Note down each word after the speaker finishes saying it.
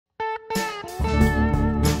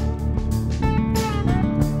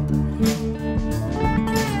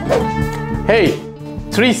Hey,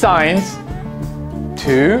 3 signs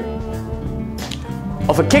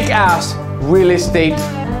of a kick-ass real estate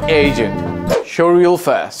agent. Showreel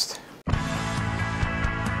first.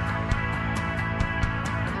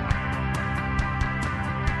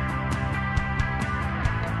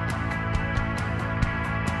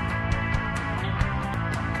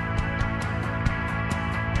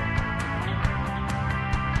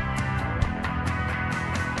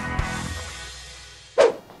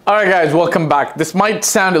 Alright guys, welcome back. This might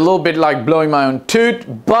sound a little bit like blowing my own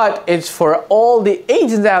toot, but it's for all the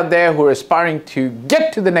agents out there who are aspiring to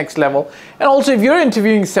get to the next level. And also if you're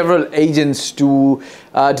interviewing several agents to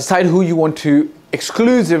decide who you want to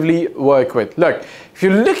exclusively work with. Look, if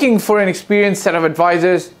you're looking for an experienced set of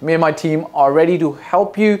advisors, me and my team are ready to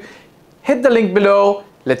help you. Hit the link below.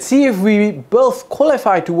 Let's see if we both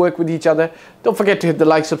qualify to work with each other. Don't forget to hit the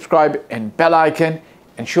like, subscribe and bell icon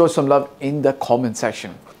and show some love in the comment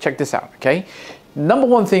section. Check this out, okay? Number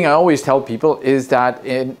one thing I always tell people is that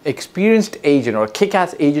an experienced agent or a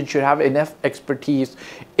kick-ass agent should have enough expertise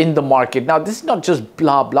in the market. Now, this is not just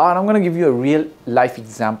blah, blah, and I'm gonna give you a real life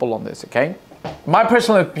example on this, okay? In my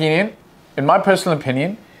personal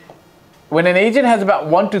opinion, when an agent has about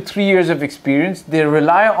 1 to 3 years of experience, they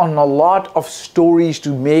rely on a lot of stories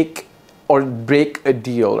to make or break a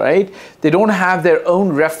deal, right? They don't have their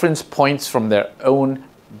own reference points from their own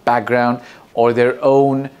background or their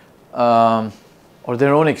own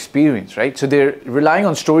experience, right? So they're relying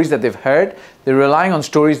on stories that they've heard. They're relying on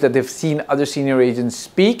stories that they've seen other senior agents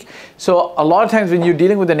speak. So a lot of times when you're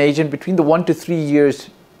dealing with an agent between the 1 to 3 years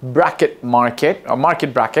bracket market or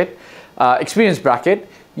market bracket, experience bracket,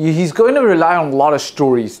 he's going to rely on a lot of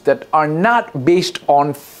stories that are not based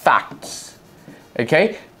on facts,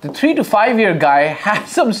 okay? The 3 to 5 year guy has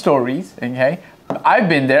some stories, okay? I've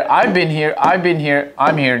been there, I've been here, I'm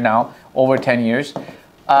here now, over 10 years.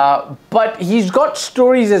 But he's got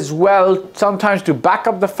stories as well, sometimes to back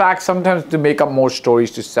up the facts, sometimes to make up more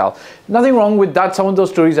stories to sell. Nothing wrong with that. Some of those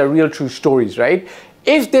stories are real true stories, right?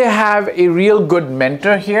 If they have a real good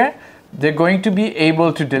mentor here, they're going to be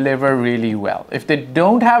able to deliver really well. If they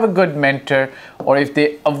don't have a good mentor, or if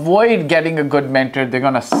they avoid getting a good mentor, they're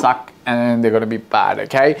gonna suck and they're gonna be bad,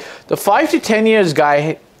 okay? The 5 to 10 years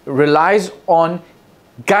guy relies on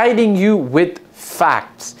guiding you with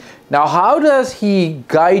facts. Now, how does he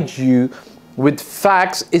guide you with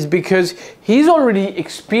facts is because he's already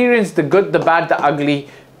experienced the good, the bad, the ugly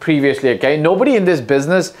previously, okay? Nobody in this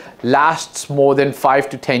business lasts more than 5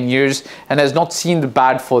 to 10 years and has not seen the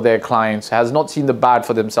bad for their clients, has not seen the bad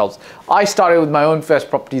for themselves. I started with my own first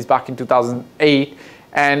properties back in 2008,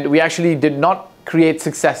 and we actually did not create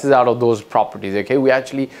successes out of those properties, okay? We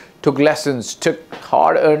actually took lessons, took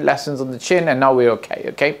hard-earned lessons on the chin, and now we're okay,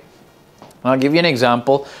 okay? I'll give you an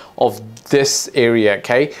example of this area,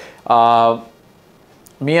 okay?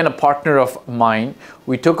 Me and a partner of mine,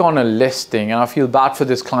 we took on a listing, and I feel bad for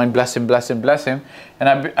this client, bless him, bless him, bless him.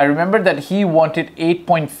 And I remember that he wanted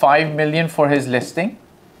 8.5 million for his listing.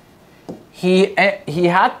 He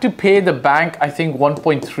had to pay the bank, I think,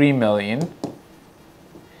 1.3 million.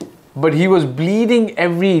 But he was bleeding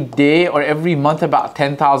every day or every month about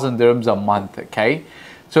 10,000 dirhams a month, okay?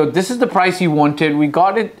 So this is the price he wanted. We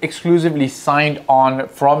got it exclusively signed on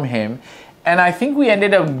from him. And I think we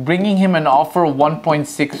ended up bringing him an offer of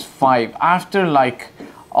 1.65 after like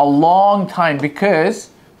a long time because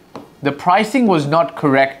the pricing was not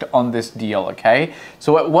correct on this deal, okay?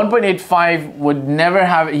 So at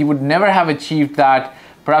 1.85 he would never have achieved that.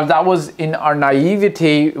 Perhaps that was in our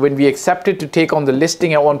naivety when we accepted to take on the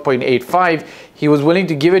listing at 1.85. He was willing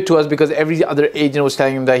to give it to us because every other agent was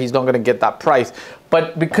telling him that he's not going to get that price.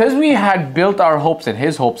 But because we had built our hopes and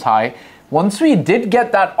his hopes high, once we did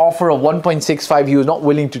get that offer of 1.65, he was not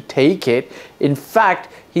willing to take it. In fact,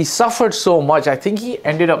 he suffered so much. I think he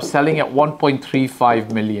ended up selling at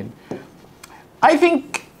 1.35 million. I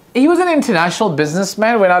think he was an international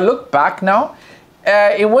businessman. When I look back now,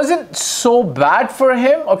 it wasn't so bad for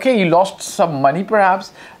him. Okay, he lost some money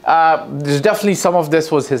perhaps. There's definitely some of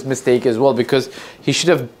this was his mistake as well because he should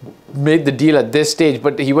have made the deal at this stage,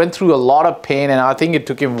 but he went through a lot of pain and I think it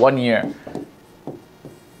took him 1 year.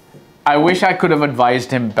 I wish I could have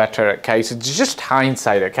advised him better, okay? So it's just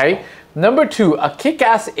hindsight, okay? Number 2, a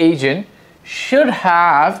kick-ass agent should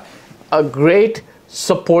have a great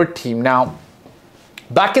support team. Now,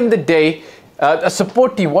 back in the day, a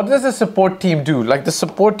support team, what does a support team do? Like the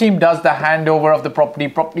support team does the handover of the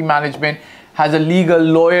property management, has a legal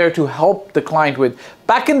lawyer to help the client with.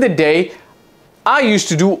 Back in the day, I used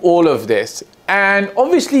to do all of this. And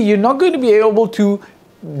obviously you're not going to be able to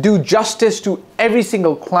do justice to every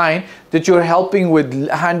single client that you're helping with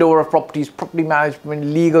handover of properties, property management,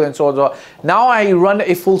 legal, and so on. So now I run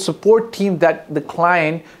a full support team that the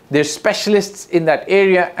client, they're specialists in that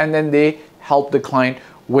area, and then they help the client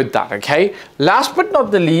with that, okay? Last but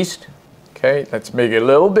not the least, okay, let's make it a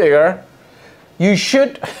little bigger. You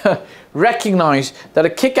should recognize that a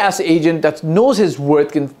kick-ass agent that knows his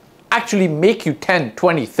worth can actually make you 10,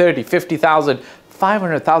 20, 30, 50,000,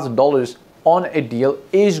 $500,000 on a deal,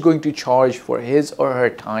 is going to charge for his or her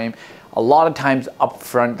time. A lot of times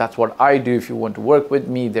upfront. That's what I do. If you want to work with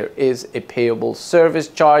me, there is a payable service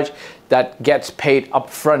charge that gets paid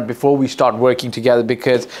upfront before we start working together,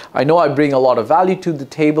 because I know I bring a lot of value to the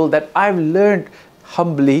table that I've learned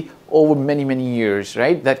humbly over many, many years,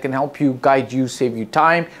 right? That can help you, guide you, save you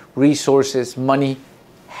time, resources, money,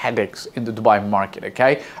 headaches in the Dubai market,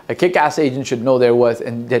 okay? A kick-ass agent should know their worth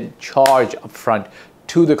and then charge upfront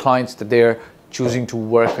to the clients that they're choosing to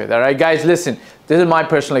work with. All right, guys, listen, this is my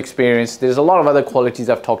personal experience. There's a lot of other qualities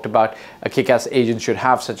I've talked about a kick-ass agent should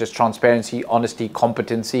have, such as transparency, honesty,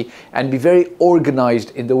 competency, and be very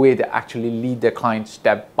organized in the way they actually lead their clients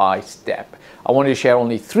step by step. I wanted to share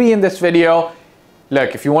only 3 in this video.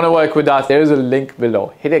 Look, if you want to work with us, there is a link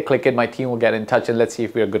below. Hit it, click it, my team will get in touch, and let's see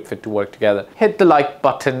if we're a good fit to work together. Hit the like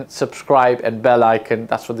button, subscribe, and bell icon.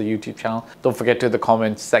 That's for the YouTube channel. Don't forget to the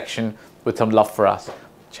comments section with some love for us.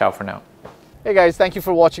 Ciao for now. Hey guys, thank you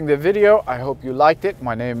for watching the video. I hope you liked it.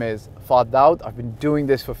 My name is Fad Daud. I've been doing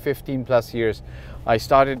this for 15 plus years. I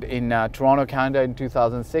started in Toronto, Canada in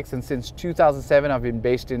 2006, and since 2007 I've been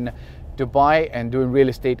based in Dubai and doing real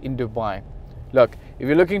estate in Dubai. Look, if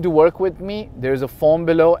you're looking to work with me, there's a form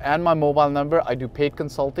below and my mobile number. I do paid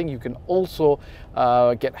consulting. You can also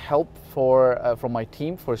get help from my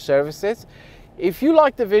team for services. If you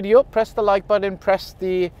like the video, press the like button, press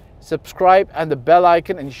the subscribe and the bell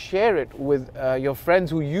icon, and share it with your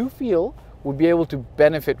friends who you feel would be able to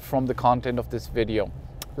benefit from the content of this video.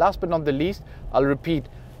 Last but not the least, I'll repeat,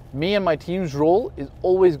 me and my team's role is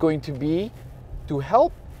always going to be to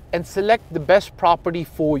help and select the best property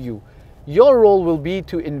for you. Your role will be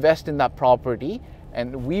to invest in that property,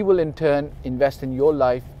 and we will in turn invest in your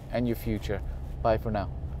life and your future. Bye for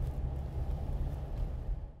now.